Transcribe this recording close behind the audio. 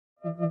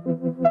The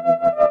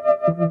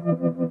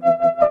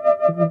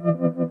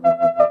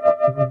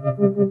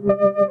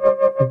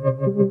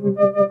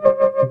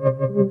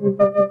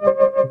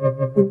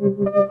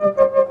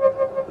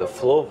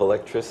flow of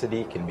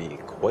electricity can be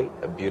quite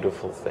a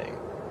beautiful thing.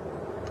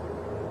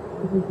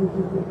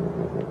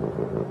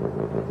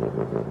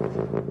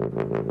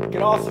 It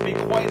can also be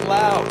quite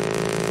loud,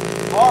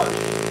 harsh,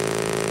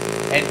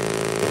 and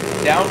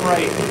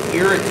downright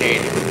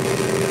irritating.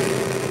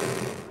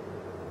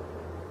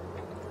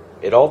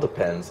 It all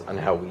depends on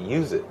how we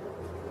use it.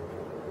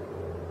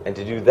 And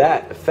to do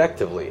that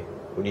effectively,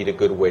 we need a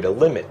good way to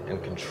limit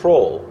and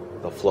control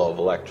the flow of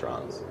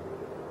electrons.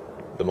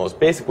 The most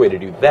basic way to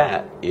do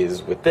that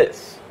is with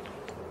this,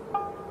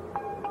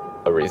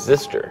 a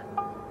resistor.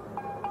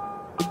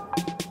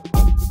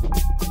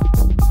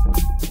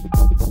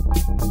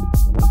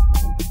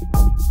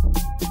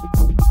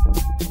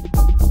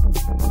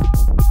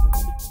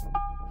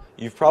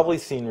 You've probably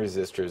seen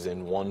resistors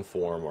in one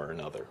form or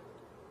another.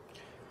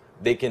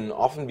 They can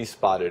often be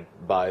spotted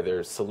by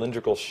their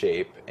cylindrical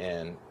shape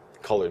and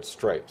colored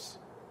stripes.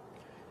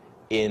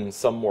 In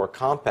some more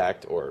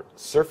compact or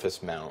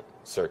surface mount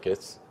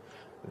circuits,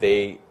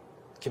 they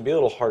can be a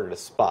little harder to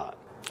spot,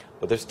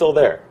 but they're still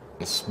there,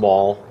 a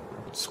small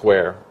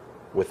square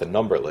with a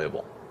number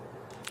label.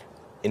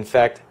 In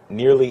fact,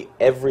 nearly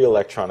every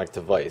electronic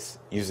device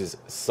uses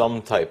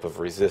some type of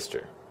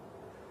resistor.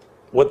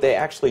 What they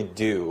actually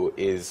do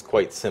is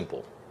quite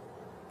simple.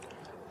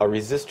 A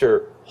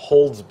resistor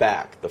holds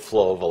back the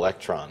flow of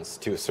electrons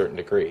to a certain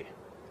degree.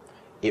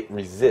 It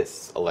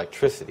resists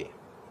electricity.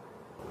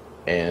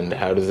 And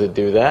how does it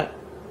do that?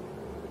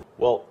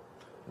 Well,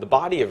 the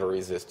body of a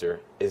resistor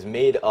is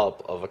made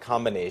up of a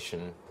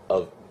combination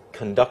of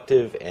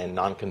conductive and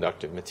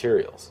non-conductive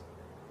materials.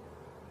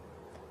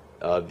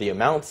 The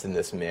amounts in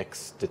this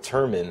mix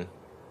determine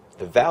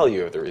the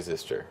value of the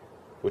resistor,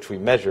 which we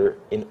measure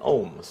in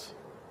ohms.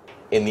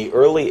 In the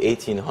early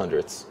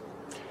 1800s,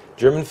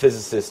 German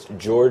physicist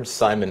George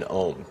Simon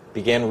Ohm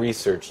began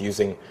research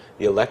using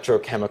the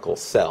electrochemical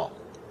cell,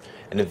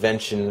 an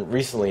invention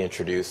recently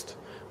introduced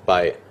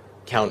by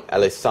Count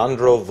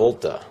Alessandro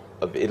Volta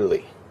of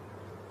Italy.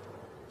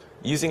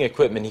 Using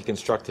equipment he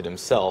constructed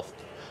himself,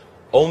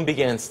 Ohm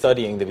began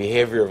studying the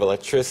behavior of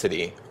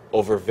electricity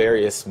over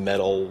various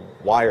metal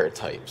wire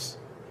types.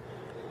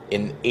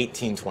 In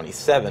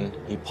 1827,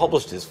 he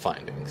published his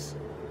findings,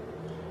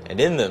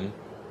 and in them,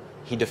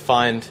 he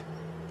defined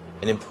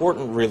an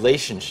important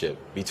relationship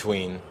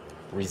between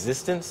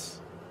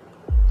resistance,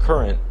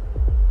 current,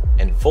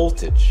 and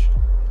voltage.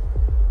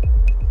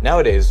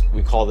 Nowadays,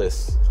 we call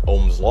this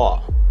Ohm's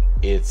law.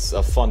 It's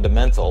a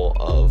fundamental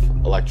of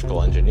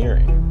electrical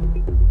engineering.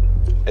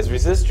 As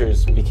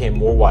resistors became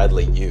more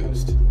widely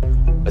used,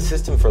 a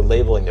system for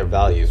labeling their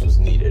values was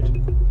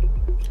needed.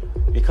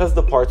 Because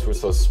the parts were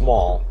so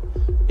small,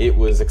 it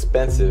was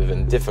expensive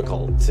and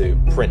difficult to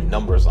print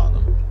numbers on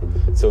them.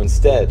 So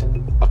instead,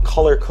 a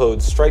color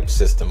code stripe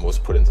system was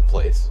put into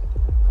place.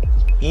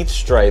 Each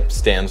stripe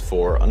stands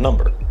for a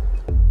number.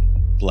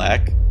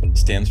 Black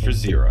stands for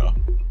 0,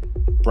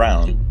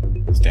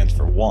 brown stands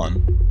for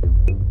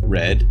 1,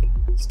 red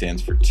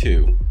stands for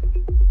 2,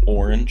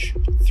 orange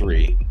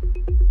 3,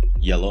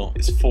 yellow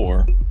is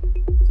 4,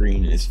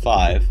 green is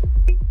 5,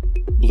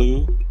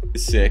 blue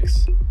is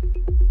 6,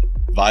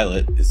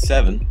 violet is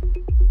 7,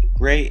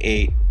 gray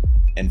 8,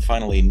 and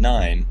finally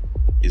 9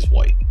 is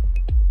white.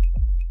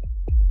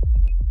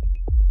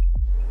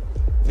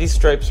 These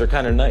stripes are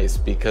kind of nice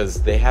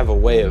because they have a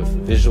way of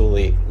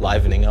visually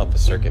livening up a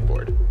circuit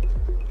board.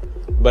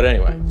 But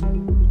anyway,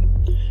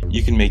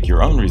 you can make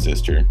your own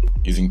resistor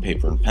using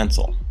paper and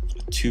pencil.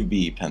 A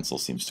 2B pencil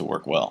seems to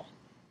work well.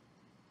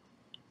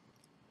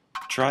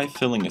 Try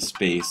filling a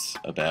space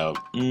about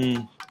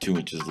 2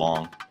 inches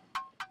long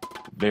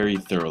very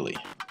thoroughly.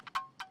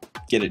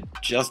 Get it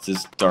just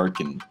as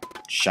dark and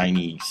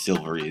shiny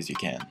silvery as you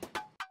can.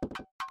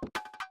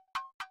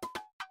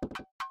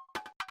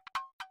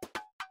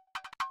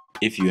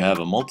 If you have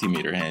a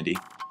multimeter handy,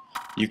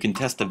 you can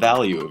test the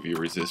value of your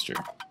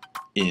resistor,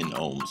 in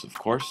ohms of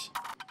course.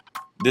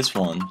 This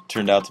one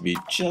turned out to be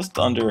just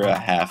under a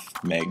half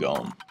meg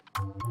ohm.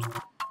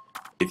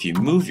 If you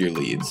move your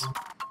leads,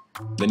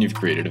 then you've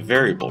created a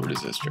variable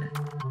resistor.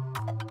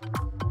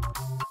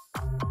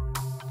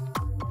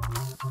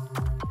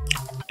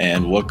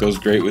 And what goes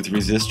great with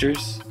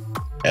resistors?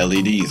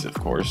 LEDs, of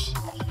course.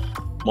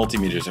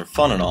 Multimeters are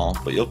fun and all,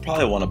 but you'll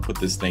probably want to put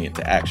this thing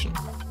into action.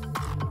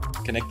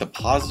 Connect the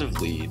positive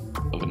lead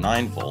of a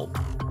 9 volt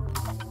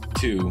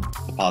to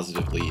the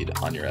positive lead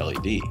on your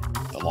LED,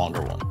 the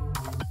longer one.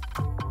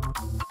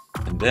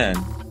 And then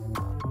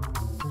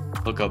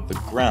hook up the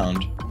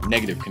ground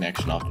negative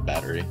connection off the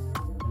battery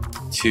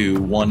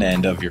to one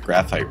end of your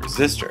graphite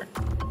resistor.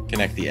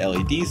 Connect the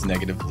LED's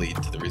negative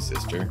lead to the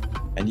resistor,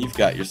 and you've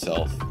got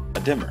yourself a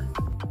dimmer.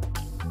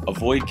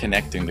 Avoid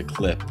connecting the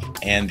clip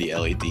and the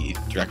LED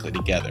directly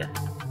together.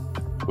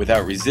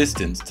 Without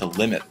resistance to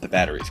limit the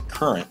battery's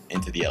current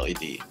into the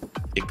LED,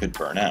 it could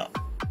burn out.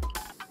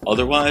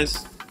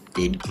 Otherwise,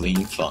 good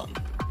clean fun.